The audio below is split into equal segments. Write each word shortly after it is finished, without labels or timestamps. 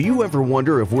Do you ever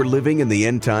wonder if we're living in the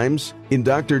end times? In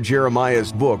Dr.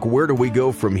 Jeremiah's book, Where Do We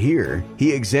Go From Here?,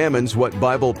 he examines what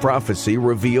Bible prophecy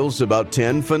reveals about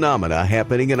 10 phenomena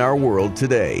happening in our world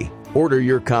today. Order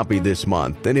your copy this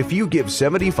month, and if you give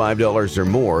 $75 or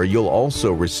more, you'll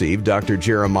also receive Dr.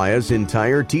 Jeremiah's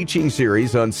entire teaching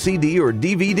series on CD or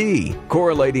DVD,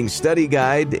 correlating study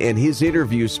guide, and his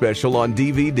interview special on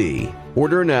DVD.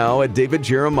 Order now at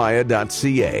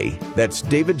davidjeremiah.ca. That's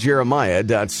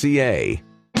davidjeremiah.ca.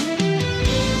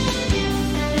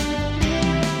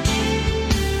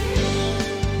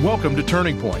 Welcome to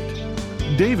Turning Point.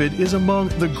 David is among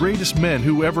the greatest men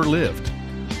who ever lived,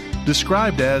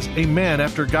 described as a man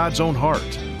after God's own heart.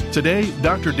 Today,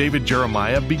 Dr. David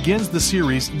Jeremiah begins the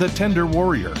series, The Tender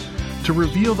Warrior, to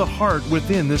reveal the heart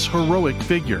within this heroic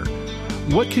figure.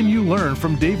 What can you learn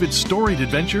from David's storied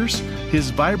adventures,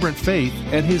 his vibrant faith,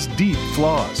 and his deep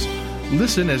flaws?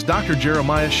 Listen as Dr.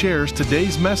 Jeremiah shares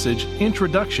today's message,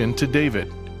 Introduction to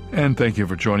David. And thank you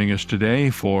for joining us today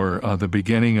for the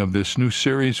beginning of this new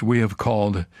series we have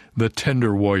called The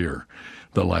Tender Warrior,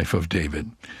 the Life of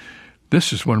David.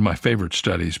 This is one of my favorite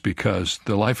studies because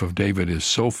the life of David is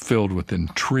so filled with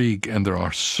intrigue, and there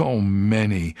are so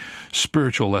many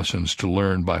spiritual lessons to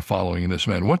learn by following this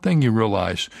man. One thing you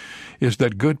realize is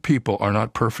that good people are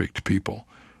not perfect people.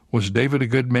 Was David a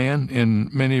good man? In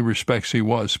many respects he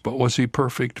was, but was he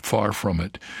perfect? Far from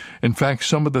it. In fact,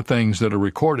 some of the things that are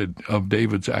recorded of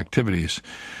David's activities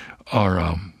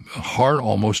are hard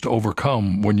almost to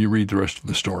overcome when you read the rest of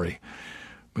the story.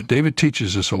 But David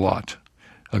teaches us a lot.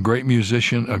 A great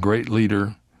musician, a great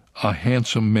leader, a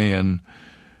handsome man,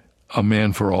 a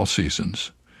man for all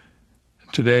seasons.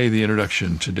 Today, the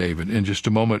introduction to David. In just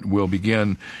a moment, we'll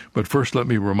begin. But first, let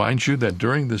me remind you that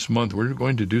during this month, we're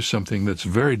going to do something that's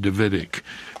very Davidic.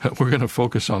 We're going to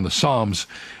focus on the Psalms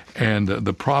and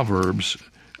the Proverbs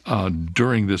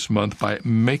during this month by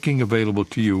making available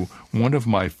to you one of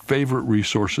my favorite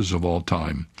resources of all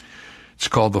time. It's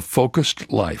called The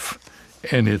Focused Life,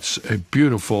 and it's a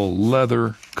beautiful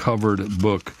leather-covered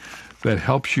book that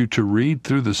helps you to read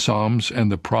through the Psalms and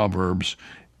the Proverbs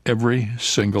every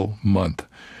single month.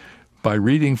 By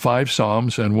reading 5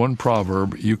 Psalms and 1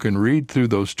 Proverb, you can read through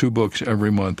those 2 books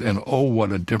every month, and oh,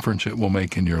 what a difference it will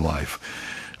make in your life.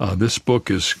 This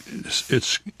book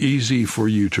it's easy for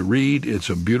you to read. It's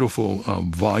a beautiful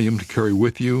volume to carry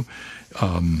with you.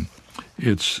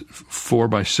 It's 4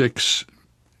 by 6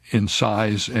 in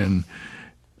size, and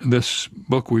this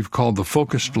book we've called The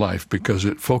Focused Life because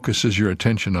it focuses your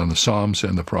attention on the Psalms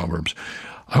and the Proverbs.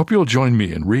 I hope you'll join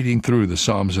me in reading through the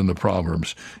Psalms and the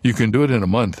Proverbs. You can do it in a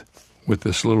month with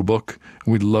this little book.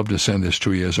 We'd love to send this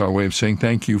to you as our way of saying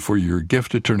thank you for your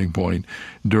gift at Turning Point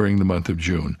during the month of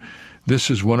June. This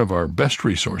is one of our best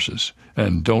resources,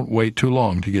 and don't wait too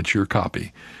long to get your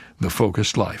copy, The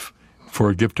Focused Life, for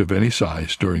a gift of any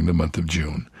size during the month of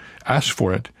June. Ask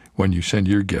for it when you send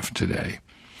your gift today.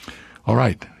 All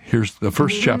right, here's the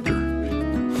first chapter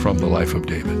from the life of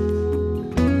David.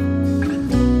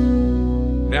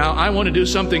 Now, I want to do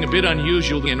something a bit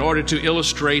unusual in order to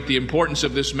illustrate the importance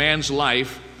of this man's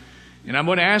life. And I'm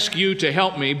going to ask you to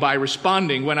help me by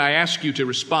responding when I ask you to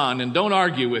respond. And don't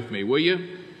argue with me, will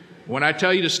you? When I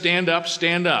tell you to stand up,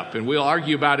 and we'll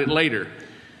argue about it later.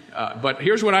 But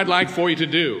here's what I'd like for you to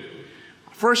do.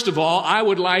 First of all, I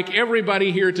would like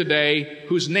everybody here today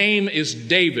whose name is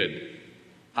David.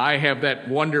 I have that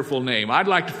wonderful name. I'd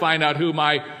like to find out who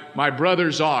my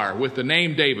brothers are with the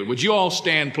name David. Would you all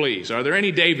stand, please? Are there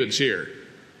any Davids here?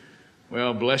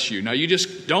 Well, bless you. Now, you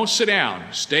just don't sit down.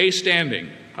 Stay standing.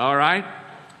 All right?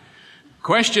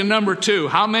 Question number 2.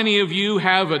 How many of you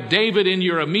have a David in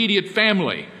your immediate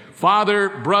family? Father,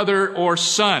 brother, or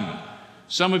son?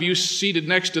 Some of you seated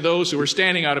next to those who are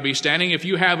standing ought to be standing. If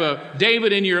you have a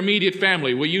David in your immediate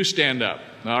family, will you stand up?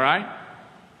 All right?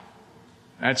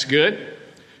 That's good.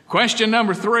 Question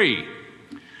number 3.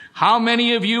 How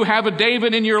many of you have a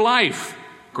David in your life?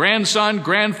 Grandson,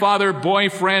 grandfather,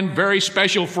 boyfriend, very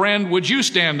special friend. Would you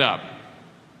stand up?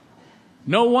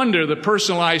 No wonder the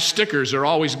personalized stickers are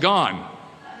always gone.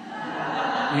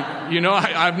 You know,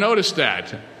 I've noticed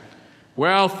that.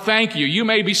 Well, thank you. You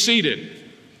may be seated.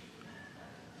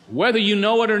 Whether you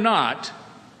know it or not,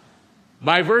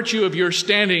 by virtue of your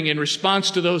standing in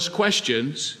response to those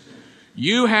questions,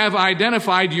 you have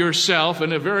identified yourself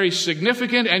in a very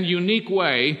significant and unique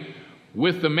way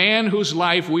with the man whose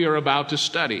life we are about to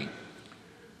study.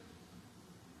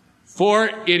 For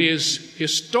it is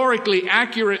historically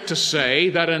accurate to say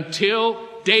that until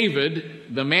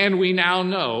David, the man we now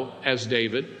know as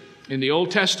David in the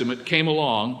Old Testament, came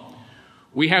along,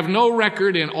 we have no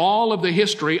record in all of the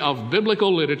history of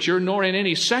biblical literature, nor in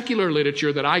any secular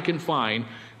literature that I can find,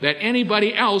 that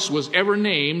anybody else was ever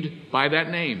named by that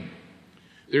name.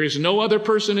 There is no other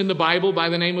person in the Bible by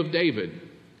the name of David.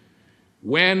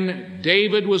 When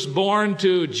David was born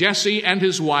to Jesse and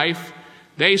his wife,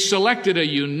 they selected a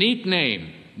unique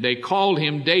name. They called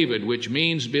him David, which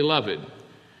means beloved.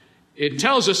 It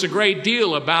tells us a great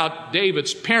deal about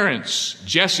David's parents,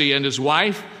 Jesse and his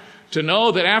wife, to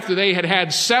know that after they had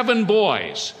had 7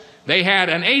 boys, they had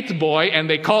an 8th boy and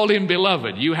they called him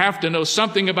beloved. You have to know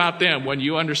something about them when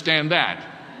you understand that.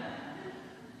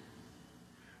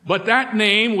 But that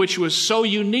name, which was so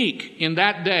unique in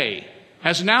that day,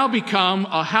 has now become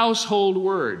a household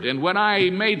word. And when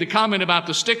I made the comment about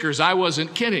the stickers, I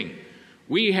wasn't kidding.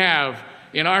 We have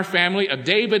in our family a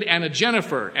David and a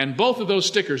Jennifer, and both of those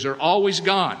stickers are always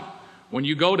gone. When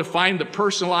you go to find the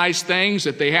personalized things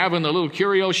that they have in the little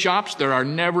curio shops, there are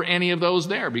never any of those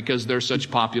there because they're such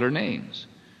popular names.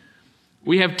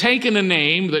 We have taken a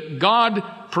name that God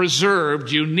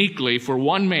preserved uniquely for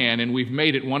one man, and we've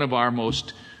made it one of our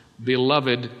most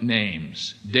beloved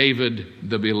names, David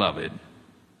the Beloved.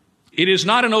 It is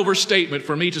not an overstatement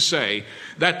for me to say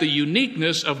that the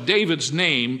uniqueness of David's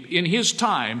name in his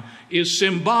time is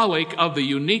symbolic of the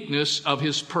uniqueness of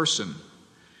his person.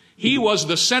 He was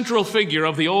the central figure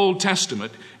of the Old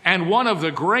Testament and one of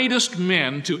the greatest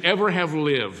men to ever have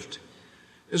lived.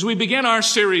 As we begin our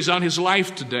series on his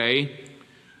life today,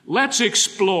 let's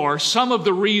explore some of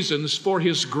the reasons for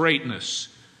his greatness,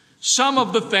 some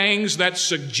of the things that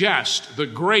suggest the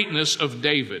greatness of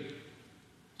David.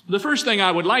 The first thing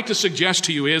I would like to suggest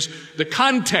to you is the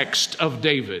context of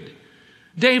David.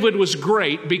 David was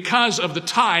great because of the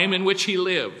time in which he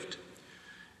lived.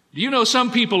 Do you know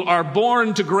some people are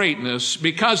born to greatness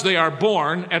because they are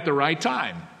born at the right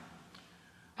time?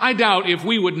 I doubt if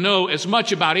we would know as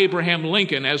much about Abraham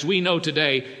Lincoln as we know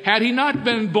today had he not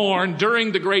been born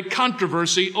during the great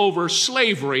controversy over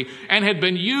slavery and had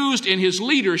been used in his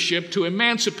leadership to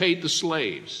emancipate the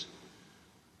slaves.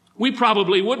 We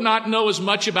probably would not know as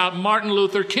much about Martin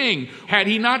Luther King had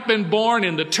he not been born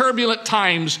in the turbulent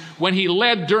times when he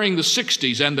led during the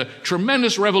 60s and the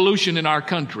tremendous revolution in our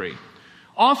country.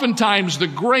 Oftentimes, the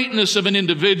greatness of an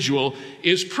individual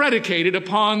is predicated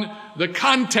upon the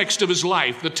context of his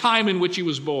life, the time in which he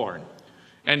was born.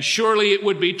 And surely it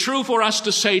would be true for us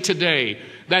to say today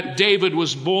that David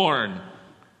was born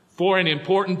for an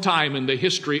important time in the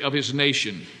history of his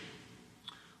nation.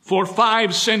 For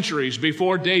 5 centuries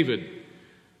before David,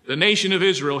 the nation of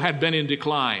Israel had been in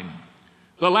decline.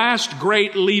 The last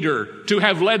great leader to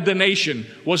have led the nation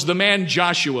was the man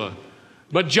Joshua.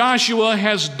 But Joshua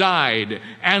has died,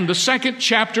 and the 2nd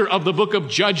chapter of the book of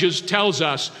Judges tells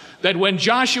us that when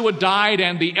Joshua died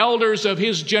and the elders of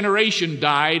his generation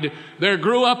died, there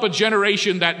grew up a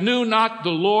generation that knew not the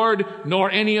Lord nor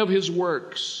any of his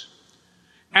works.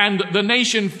 And the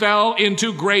nation fell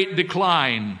into great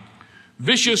decline.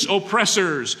 Vicious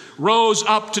oppressors rose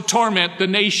up to torment the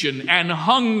nation, and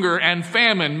hunger and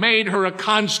famine made her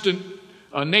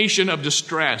a nation of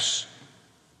distress.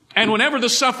 And whenever the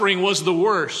suffering was the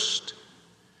worst,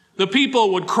 the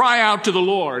people would cry out to the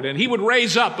Lord, and he would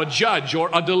raise up a judge or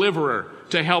a deliverer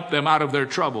to help them out of their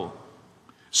trouble.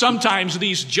 Sometimes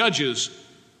these judges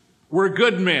were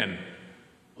good men,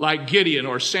 like Gideon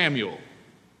or Samuel.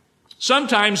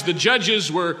 Sometimes the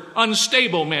judges were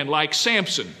unstable men, like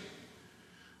Samson.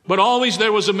 But always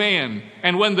there was a man,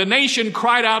 and when the nation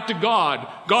cried out to God,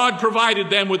 God provided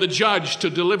them with a judge to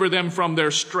deliver them from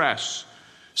their stress.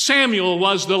 Samuel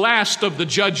was the last of the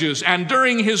judges, and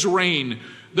during his reign,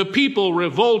 the people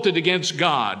revolted against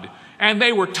God, and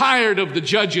they were tired of the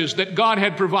judges that God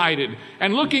had provided.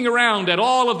 And looking around at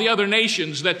all of the other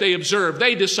nations that they observed,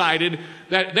 they decided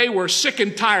that they were sick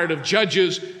and tired of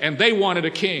judges, and they wanted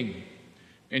a king.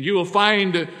 And you will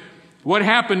find what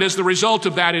happened as the result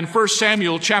of that in 1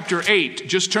 Samuel chapter 8.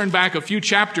 Just turn back a few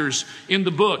chapters in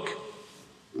the book,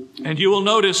 and you will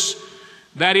notice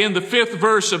that in the 5th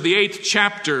verse of the 8th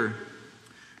chapter,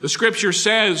 the scripture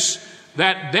says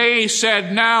that they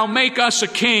said, "Now make us a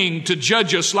king to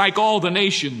judge us like all the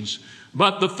nations."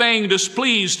 But the thing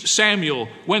displeased Samuel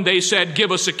when they said, "Give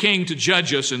us a king to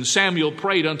judge us." And Samuel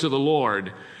prayed unto the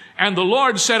Lord. And the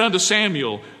Lord said unto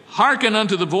Samuel, "Hearken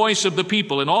unto the voice of the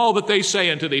people and all that they say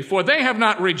unto thee, for they have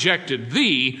not rejected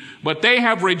thee, but they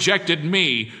have rejected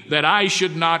me, that I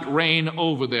should not reign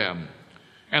over them."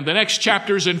 And the next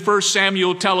chapters in 1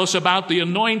 Samuel tell us about the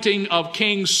anointing of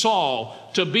King Saul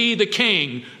to be the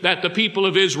king that the people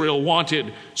of Israel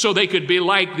wanted so they could be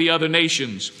like the other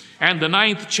nations. And the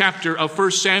 9th chapter of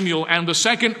 1 Samuel and the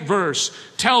 2nd verse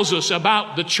tells us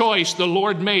about the choice the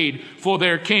Lord made for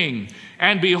their king.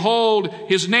 And behold,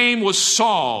 his name was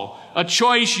Saul, a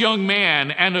choice young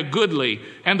man and a goodly,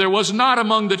 and there was not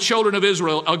among the children of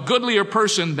Israel a goodlier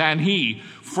person than he.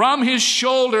 From his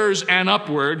shoulders and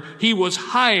upward, he was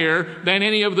higher than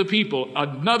any of the people.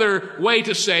 Another way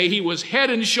to say he was head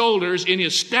and shoulders in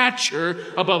his stature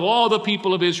above all the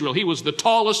people of Israel. He was the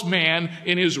tallest man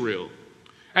in Israel.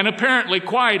 And apparently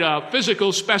quite a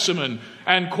physical specimen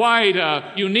and quite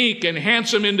a unique and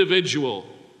handsome individual.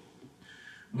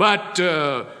 But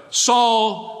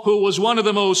Saul, who was one of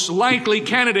the most likely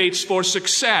candidates for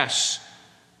success,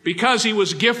 because he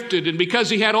was gifted and because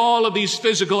he had all of these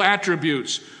physical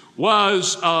attributes,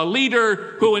 was a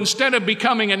leader who, instead of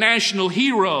becoming a national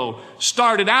hero,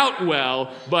 started out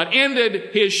well, but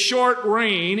ended his short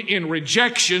reign in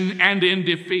rejection and in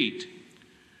defeat.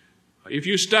 If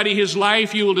you study his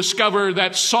life, you will discover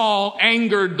that Saul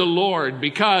angered the Lord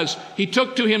because he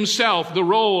took to himself the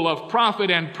role of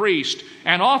prophet and priest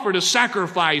and offered a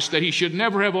sacrifice that he should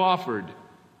never have offered.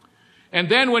 And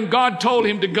then when God told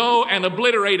him to go and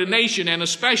obliterate a nation, and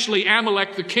especially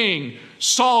Amalek the king,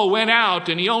 Saul went out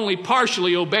and he only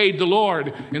partially obeyed the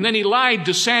Lord. And then he lied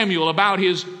to Samuel about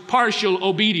his partial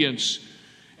obedience.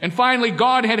 And finally,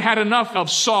 God had had enough of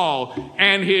Saul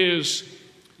and his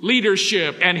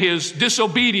leadership and his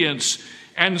disobedience.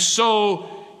 And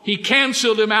so he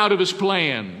canceled him out of his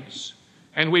plans.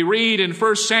 And we read in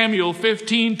 1 Samuel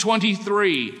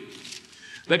 15:23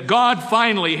 that God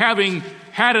finally, having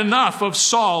had enough of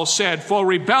Saul, said, "For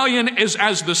rebellion is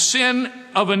as the sin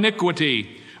of iniquity,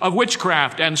 of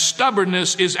witchcraft, and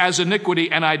stubbornness is as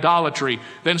iniquity and idolatry."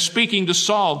 Then speaking to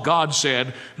Saul, God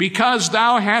said, "Because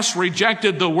thou hast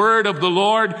rejected the word of the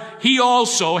Lord, he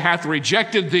also hath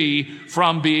rejected thee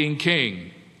from being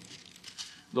king."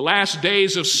 The last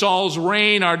days of Saul's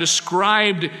reign are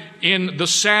described in the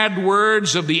sad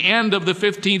words of the end of the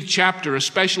 15th chapter,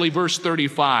 especially verse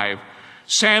 35.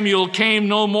 Samuel came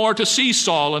no more to see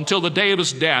Saul until the day of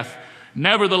his death.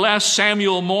 Nevertheless,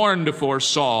 Samuel mourned for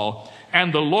Saul,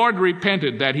 and the Lord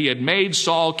repented that he had made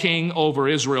Saul king over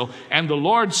Israel. And the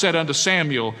Lord said unto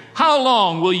Samuel, "How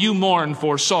long will you mourn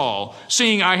for Saul,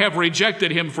 seeing I have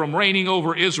rejected him from reigning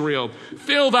over Israel?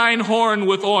 Fill thine horn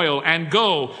with oil, and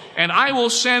go, and I will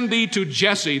send thee to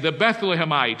Jesse the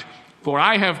Bethlehemite, for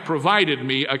I have provided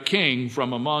me a king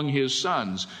from among his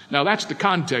sons." Now that's the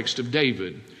context of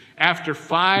David. After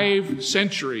 5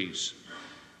 centuries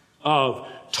of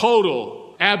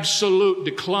total, absolute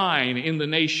decline in the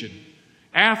nation,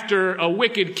 after a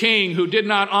wicked king who did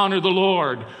not honor the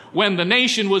Lord, when the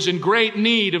nation was in great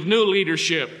need of new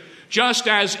leadership, just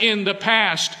as in the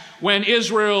past when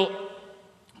Israel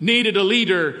needed a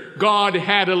leader, God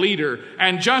had a leader.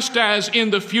 And just as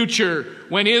in the future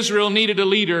when Israel needed a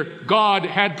leader, God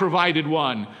had provided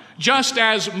one. Just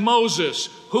as Moses,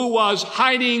 who was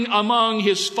hiding among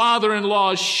his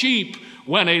father-in-law's sheep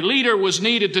when a leader was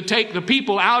needed to take the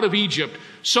people out of Egypt,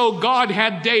 so God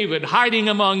had David hiding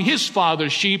among his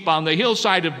father's sheep on the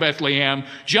hillside of Bethlehem,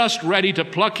 just ready to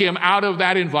pluck him out of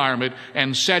that environment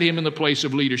and set him in the place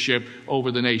of leadership over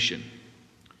the nation.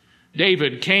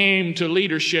 David came to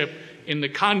leadership in the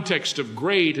context of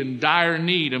great and dire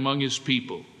need among his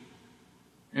people.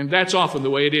 And that's often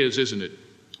the way it is, isn't it?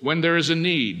 When there is a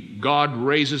need, God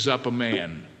raises up a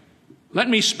man. Let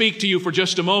me speak to you for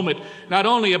just a moment, not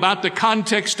only about the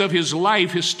context of his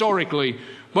life historically,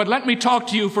 but let me talk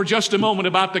to you for just a moment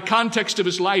about the context of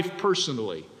his life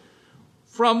personally.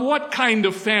 From what kind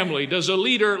of family does a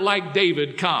leader like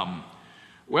David come?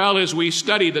 Well, as we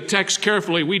study the text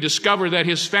carefully, we discover that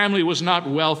his family was not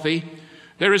wealthy.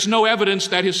 There is no evidence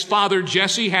that his father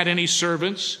Jesse had any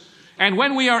servants. And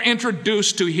when we are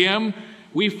introduced to him,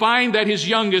 we find that his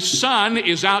youngest son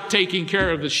is out taking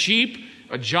care of the sheep,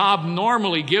 a job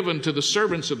normally given to the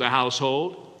servants of the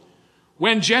household.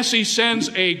 When Jesse sends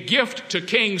a gift to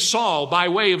King Saul by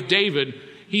way of David,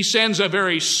 he sends a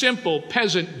very simple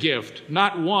peasant gift,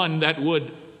 not one that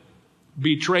would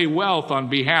betray wealth on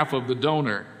behalf of the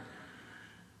donor.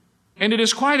 And it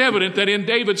is quite evident that in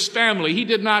David's family, he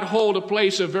did not hold a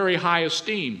place of very high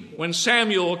esteem. When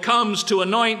Samuel comes to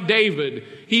anoint David,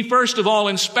 he first of all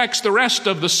inspects the rest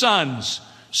of the sons,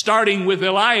 starting with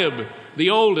Eliab,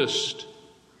 the oldest.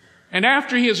 And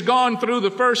after he has gone through the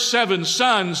first 7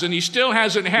 sons, and he still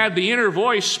hasn't had the inner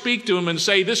voice speak to him and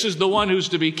say, "This is the one who's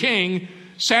to be king,"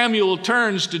 Samuel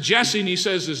turns to Jesse and he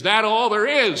says, "Is that all there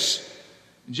is?"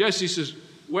 And Jesse says,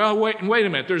 "Well, wait a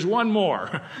minute, there's one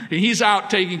more." He's out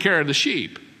taking care of the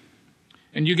sheep.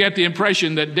 And you get the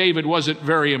impression that David wasn't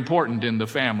very important in the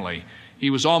family. He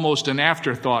was almost an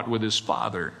afterthought with his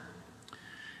father.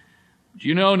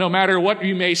 You know, no matter what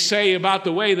you may say about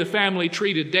the way the family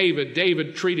treated David,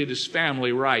 David treated his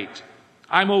family right.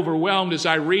 I'm overwhelmed as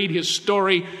I read his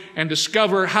story and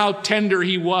discover how tender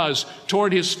he was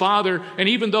toward his father. And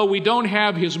even though we don't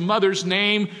have his mother's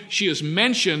name, she is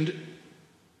mentioned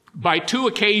by 2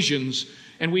 occasions,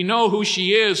 and we know who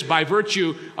she is by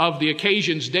virtue of the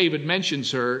occasions David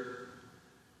mentions her.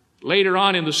 Later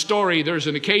on in the story, there's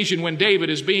an occasion when David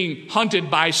is being hunted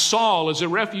by Saul as a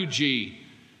refugee.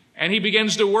 And he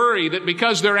begins to worry that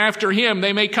because they're after him,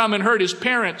 they may come and hurt his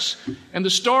parents. And the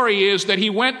story is that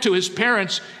he went to his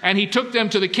parents and he took them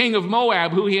to the king of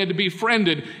Moab, who he had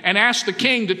befriended, and asked the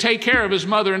king to take care of his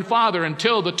mother and father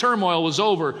until the turmoil was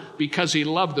over, because he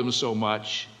loved them so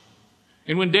much.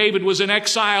 And when David was in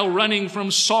exile, running from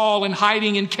Saul and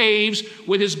hiding in caves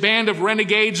with his band of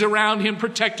renegades around him,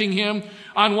 protecting him,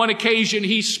 on one occasion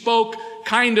he spoke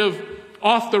kind of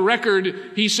off the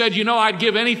record. He said, I'd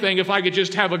give anything if I could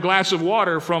just have a glass of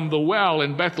water from the well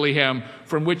in Bethlehem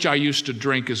from which I used to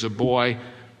drink as a boy.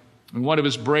 And one of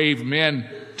his brave men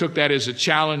took that as a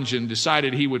challenge and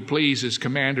decided he would please his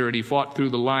commander, and he fought through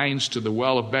the lines to the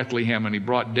well of Bethlehem, and he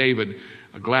brought David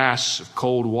a glass of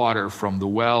cold water from the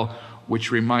well,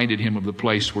 which reminded him of the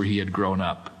place where he had grown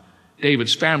up.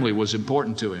 David's family was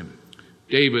important to him.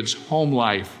 David's home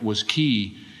life was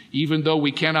key. Even though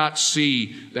we cannot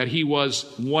see that he was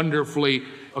wonderfully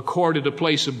accorded a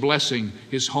place of blessing,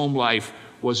 his home life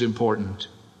was important.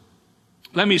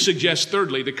 Let me suggest,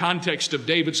 thirdly, the context of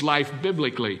David's life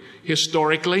biblically,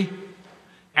 historically,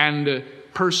 and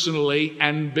personally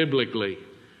and biblically.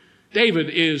 David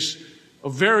is a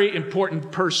very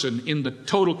important person in the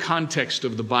total context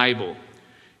of the Bible.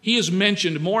 He is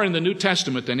mentioned more in the New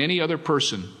Testament than any other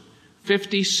person,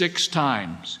 56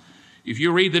 times. If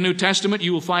you read the New Testament,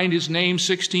 you will find his name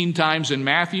 16 times in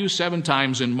Matthew, 7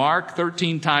 times in Mark,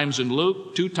 13 times in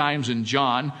Luke, 2 times in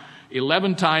John,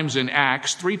 11 times in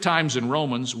Acts, 3 times in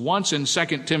Romans, once in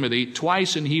 2 Timothy,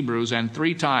 twice in Hebrews, and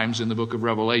 3 times in the book of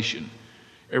Revelation.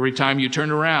 Every time you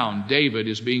turn around, David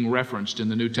is being referenced in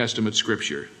the New Testament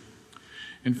scripture.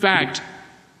 In fact,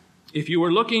 if you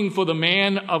were looking for the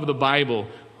man of the Bible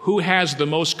who has the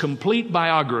most complete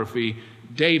biography,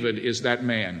 David is that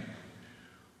man.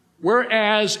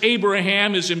 Whereas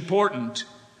Abraham is important,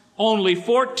 only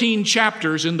 14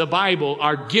 chapters in the Bible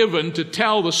are given to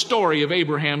tell the story of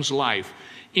Abraham's life.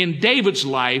 In David's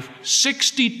life,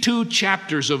 62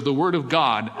 chapters of the Word of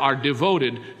God are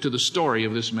devoted to the story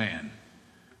of this man,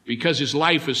 because his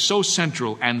life is so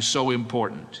central and so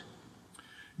important.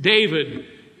 David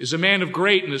is a man of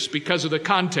greatness because of the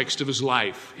context of his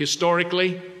life,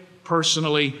 historically,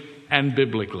 personally, and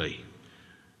biblically.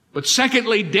 But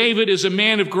secondly, David is a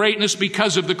man of greatness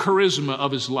because of the charisma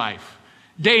of his life.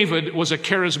 David was a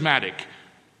charismatic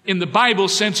in the Bible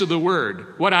sense of the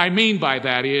word. What I mean by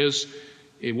that is,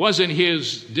 it wasn't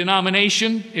his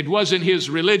denomination, it wasn't his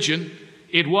religion,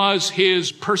 it was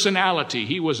his personality.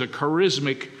 He was a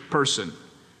charismatic person.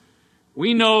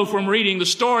 We know from reading the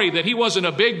story that he wasn't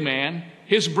a big man.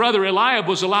 His brother Eliab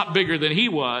was a lot bigger than he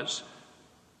was.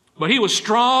 But he was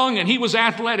strong and he was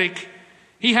athletic.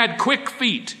 He had quick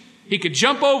feet. He could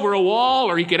jump over a wall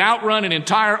or he could outrun an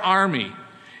entire army.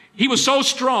 He was so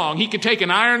strong he could take an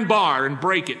iron bar and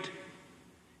break it.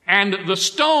 And the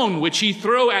stone which he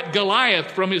threw at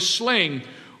Goliath from his sling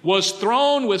was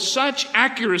thrown with such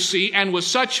accuracy and with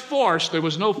such force there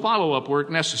was no follow-up work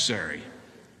necessary.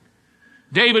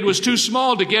 David was too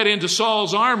small to get into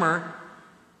Saul's armor,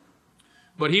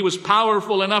 but he was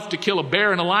powerful enough to kill a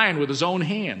bear and a lion with his own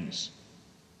hands.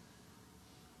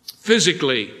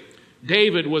 Physically,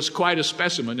 David was quite a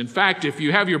specimen. In fact, if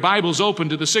you have your Bibles open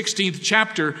to the 16th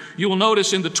chapter, you will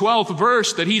notice in the 12th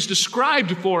verse that he's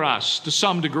described for us to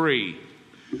some degree.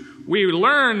 We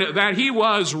learn that he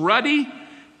was ruddy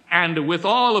and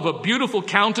withal of a beautiful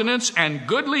countenance and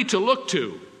goodly to look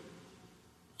to.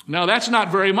 Now, that's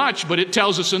not very much, but it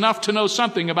tells us enough to know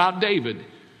something about David.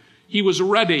 He was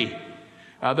ruddy.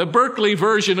 The Berkeley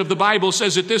version of the Bible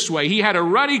says it this way: he had a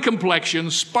ruddy complexion,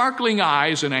 sparkling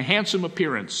eyes, and a handsome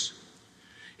appearance.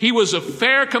 He was of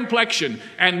fair complexion,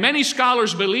 and many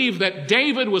scholars believe that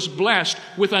David was blessed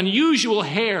with unusual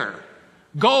hair,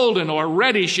 golden or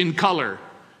reddish in color,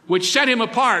 which set him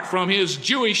apart from his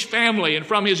Jewish family and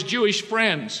from his Jewish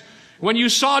friends. When you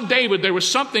saw David, there was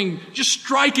something just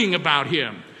striking about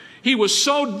him. He was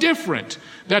so different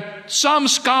that some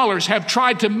scholars have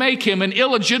tried to make him an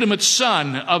illegitimate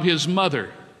son of his mother,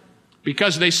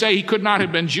 because they say he could not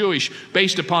have been Jewish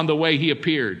based upon the way he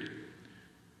appeared.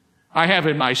 I have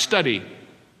in my study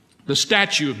the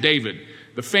statue of David,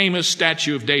 the famous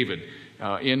statue of David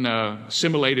in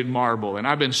simulated marble. And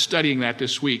I've been studying that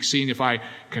this week, seeing if I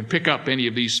can pick up any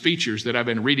of these features that I've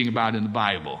been reading about in the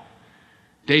Bible.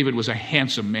 David was a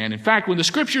handsome man. In fact, when the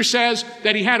scripture says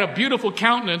that he had a beautiful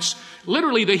countenance,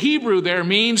 literally the Hebrew there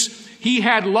means he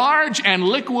had large and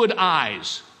liquid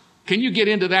eyes. Can you get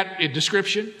into that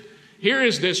description? Here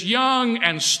is this young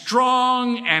and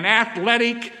strong and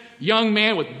athletic young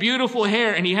man with beautiful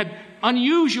hair, and he had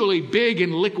unusually big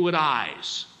and liquid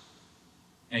eyes.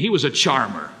 And he was a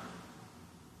charmer.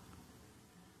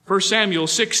 1 Samuel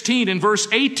 16 and verse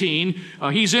 18,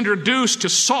 he's introduced to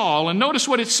Saul, and notice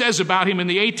what it says about him in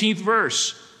the 18th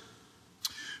verse.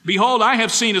 Behold, I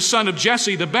have seen a son of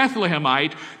Jesse the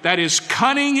Bethlehemite that is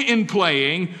cunning in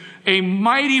playing, a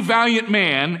mighty valiant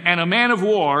man, and a man of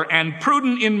war, and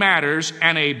prudent in matters,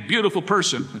 and a beautiful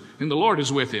person. And the Lord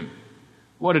is with him.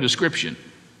 What a description.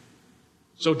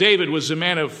 So David was a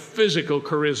man of physical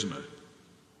charisma.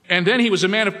 And then he was a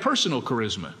man of personal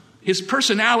charisma. His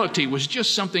personality was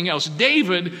just something else.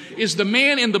 David is the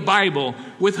man in the Bible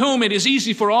with whom it is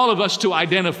easy for all of us to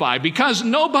identify, because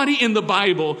nobody in the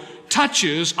Bible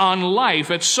touches on life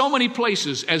at so many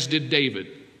places as did David.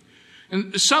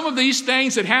 And some of these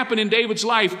things that happen in David's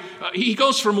life, he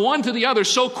goes from one to the other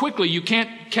so quickly you can't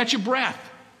catch a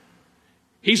breath.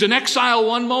 He's an exile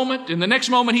one moment, and the next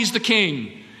moment he's the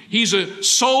king. He's a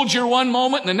soldier one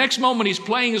moment, and the next moment he's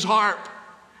playing his harp.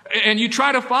 And you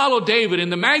try to follow David,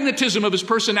 and the magnetism of his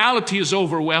personality is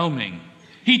overwhelming.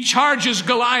 He charges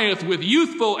Goliath with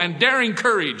youthful and daring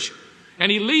courage, and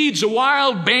he leads a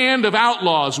wild band of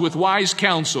outlaws with wise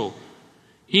counsel.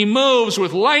 He moves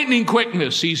with lightning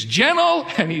quickness. He's gentle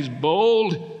and he's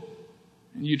bold.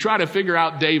 And you try to figure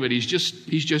out David, he's just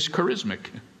charismatic.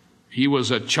 He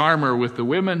was a charmer with the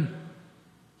women.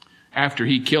 After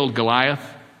he killed Goliath,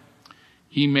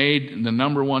 he made the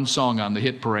number one song on the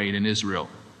hit parade in Israel.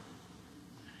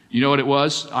 You know what it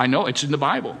was? I know, it's in the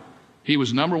Bible. He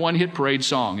was number one hit parade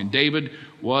song, and David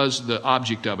was the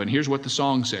object of it. And here's what the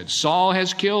song said. Saul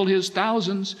has killed his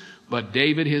thousands, but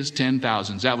David his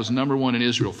 10,000s. That was number one in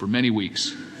Israel for many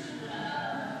weeks.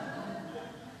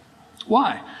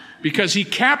 Why? Because he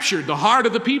captured the heart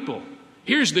of the people.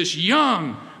 Here's this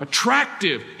young,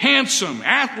 attractive, handsome,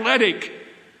 athletic,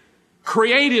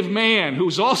 creative man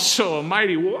who's also a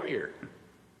mighty warrior.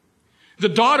 The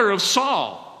daughter of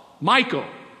Saul, Michal,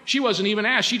 she wasn't even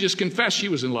asked. She just confessed she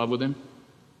was in love with him.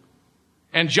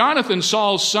 And Jonathan,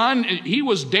 Saul's son, he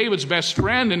was David's best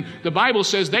friend, and the Bible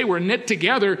says they were knit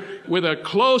together with a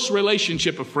close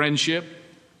relationship of friendship.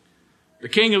 The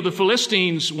king of the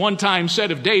Philistines one time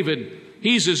said of David,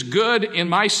 he's as good in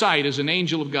my sight as an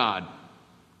angel of God.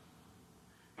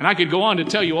 And I could go on to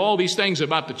tell you all these things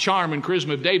about the charm and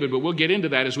charisma of David, but we'll get into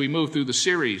that as we move through the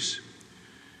series.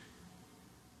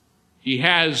 He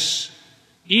has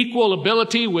equal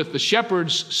ability with the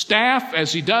shepherd's staff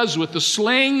as he does with the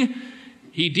sling.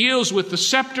 He deals with the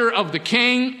scepter of the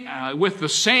king with the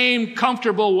same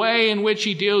comfortable way in which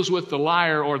he deals with the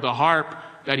lyre or the harp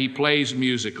that he plays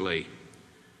musically.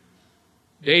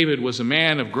 David was a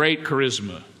man of great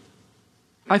charisma.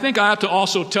 I think I ought to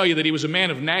also tell you that he was a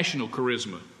man of national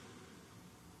charisma.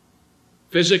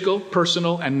 Physical,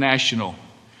 personal, and national.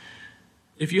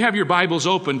 If you have your Bibles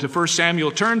open to 1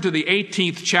 Samuel, turn to the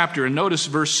 18th chapter and notice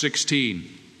verse 16.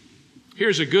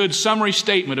 Here's a good summary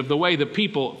statement of the way the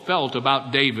people felt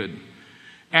about David.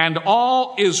 And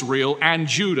all Israel and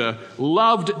Judah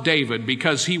loved David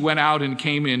because he went out and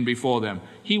came in before them.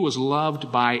 He was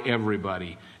loved by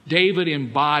everybody. David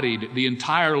embodied the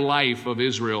entire life of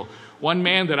Israel. One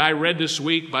man that I read this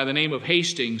week by the name of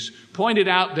Hastings pointed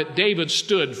out that David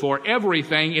stood for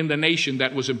everything in the nation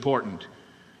that was important.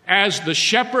 As the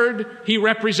shepherd, he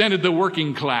represented the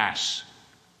working class.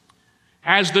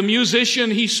 As the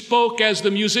musician, he spoke as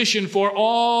the musician for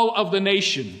all of the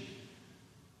nation.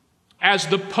 As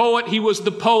the poet, he was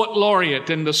the poet laureate,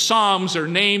 and the Psalms are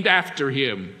named after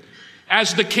him.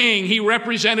 As the king, he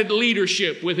represented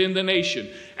leadership within the nation.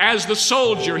 As the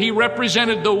soldier, he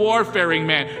represented the warfaring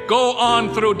man. Go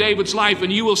on through David's life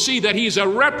and you will see that he's a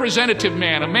representative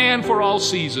man, a man for all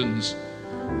seasons.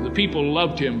 The people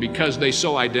loved him because they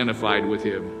so identified with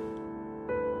him.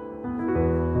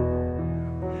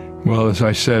 Well, as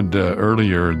I said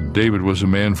earlier, David was a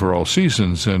man for all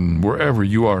seasons, and wherever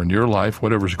you are in your life,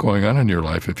 whatever's going on in your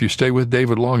life, if you stay with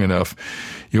David long enough,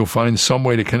 you'll find some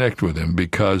way to connect with him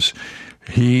because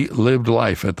he lived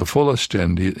life at the fullest,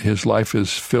 and his life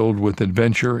is filled with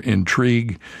adventure,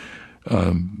 intrigue,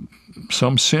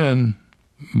 some sin,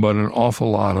 but an awful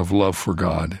lot of love for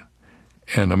God,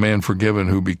 and a man forgiven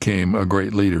who became a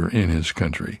great leader in his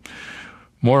country.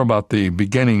 More about the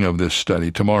beginning of this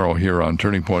study tomorrow here on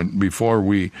Turning Point. Before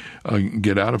we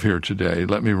get out of here today,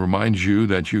 let me remind you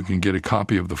that you can get a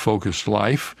copy of The Focused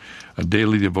Life, a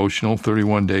daily devotional,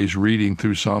 31 days reading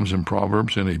through Psalms and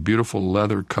Proverbs in a beautiful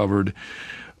leather-covered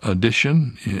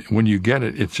edition. When you get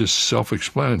it, it's just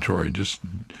self-explanatory. Just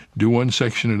do one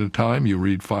section at a time. You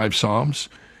read 5 Psalms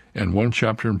and 1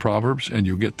 chapter in Proverbs, and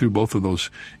you'll get through both of those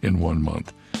in 1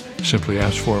 month. Simply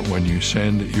ask for it when you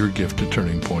send your gift to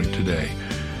Turning Point today.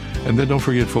 And then don't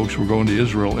forget, folks, we're going to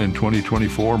Israel in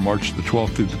 2024, March the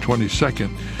 12th through the 22nd.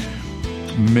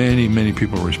 Many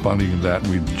people are responding to that.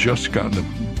 We've just gotten the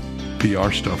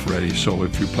PR stuff ready. So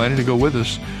if you're planning to go with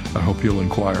us, I hope you'll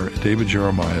inquire at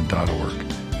davidjeremiah.org.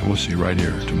 And we'll see you right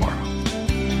here tomorrow.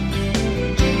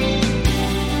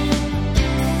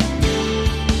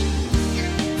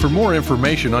 For more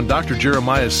information on Dr.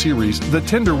 Jeremiah's series, The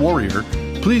Tender Warrior,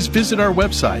 please visit our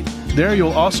website. There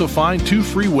you'll also find 2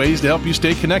 free ways to help you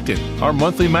stay connected: our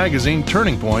monthly magazine,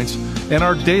 Turning Points, and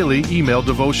our daily email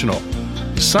devotional.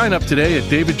 Sign up today at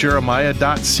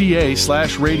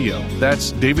davidjeremiah.ca/radio.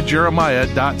 That's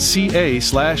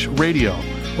davidjeremiah.ca/radio.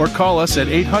 Or call us at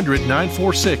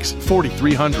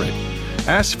 800-946-4300.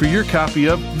 Ask for your copy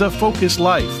of The Focused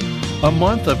Life, a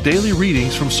month of daily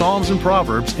readings from Psalms and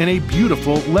Proverbs in a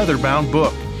beautiful leather-bound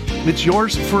book. It's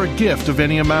yours for a gift of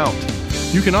any amount.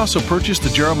 You can also purchase the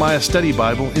Jeremiah Study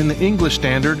Bible in the English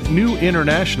Standard, New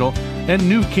International, and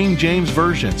New King James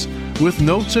versions, with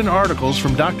notes and articles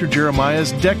from Dr.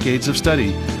 Jeremiah's decades of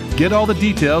study. Get all the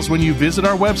details when you visit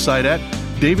our website at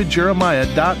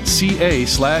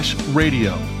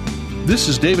davidjeremiah.ca/radio. This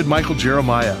is David Michael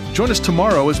Jeremiah. Join us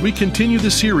tomorrow as we continue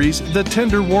the series, The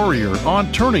Tender Warrior,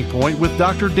 on Turning Point with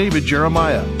Dr. David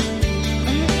Jeremiah.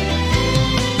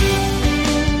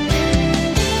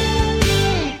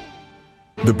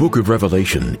 The book of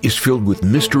Revelation is filled with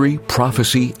mystery,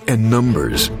 prophecy, and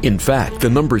numbers. In fact, the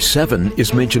number 7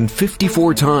 is mentioned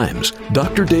 54 times.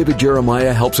 Dr. David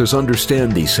Jeremiah helps us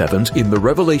understand these 7s in the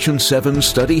Revelation 7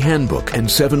 Study Handbook and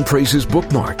 7 Praises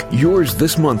bookmark. Yours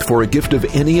this month for a gift of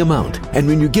any amount. And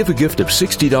when you give a gift of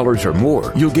 $60 or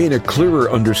more, you'll gain a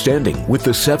clearer understanding with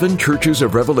the 7 Churches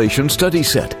of Revelation study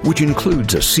set, which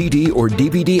includes a CD or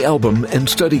DVD album and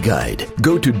study guide.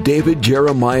 Go to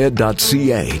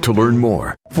davidjeremiah.ca to learn more.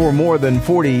 For more than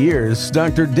 40 years,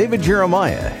 Dr. David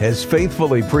Jeremiah has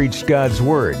faithfully preached God's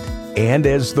Word. And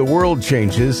as the world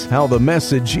changes, how the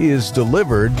message is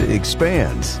delivered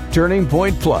expands. Turning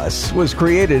Point Plus was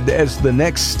created as the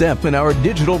next step in our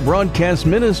digital broadcast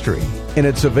ministry. And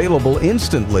it's available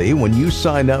instantly when you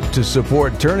sign up to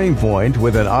support Turning Point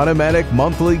with an automatic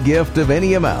monthly gift of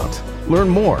any amount. Learn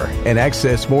more and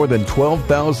access more than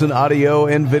 12,000 audio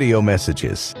and video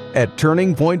messages at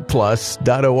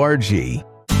turningpointplus.org.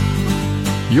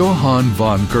 Johann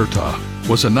von Goethe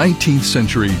was a 19th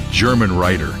century German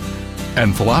writer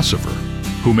and philosopher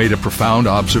who made a profound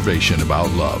observation about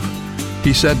love.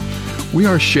 He said, "We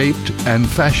are shaped and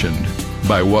fashioned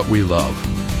by what we love.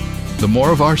 The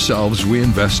more of ourselves we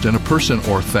invest in a person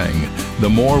or thing, the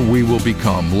more we will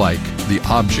become like the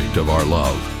object of our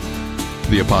love."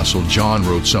 The Apostle John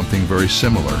wrote something very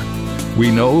similar.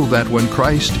 "We know that when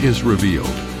Christ is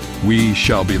revealed, we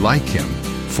shall be like him,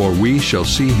 for we shall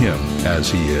see him as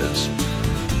he is."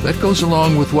 That goes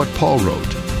along with what Paul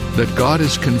wrote, that God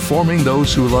is conforming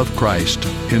those who love Christ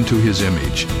into his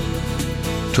image.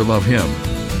 To love him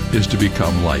is to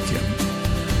become like him.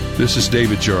 This is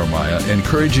David Jeremiah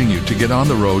encouraging you to get on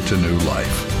the road to new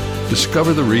life.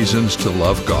 Discover the reasons to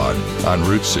love God on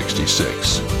Route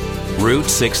 66. Route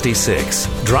 66,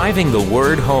 driving the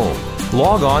word home.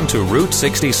 Log on to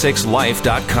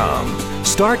Route66Life.com.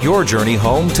 Start your journey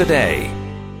home today.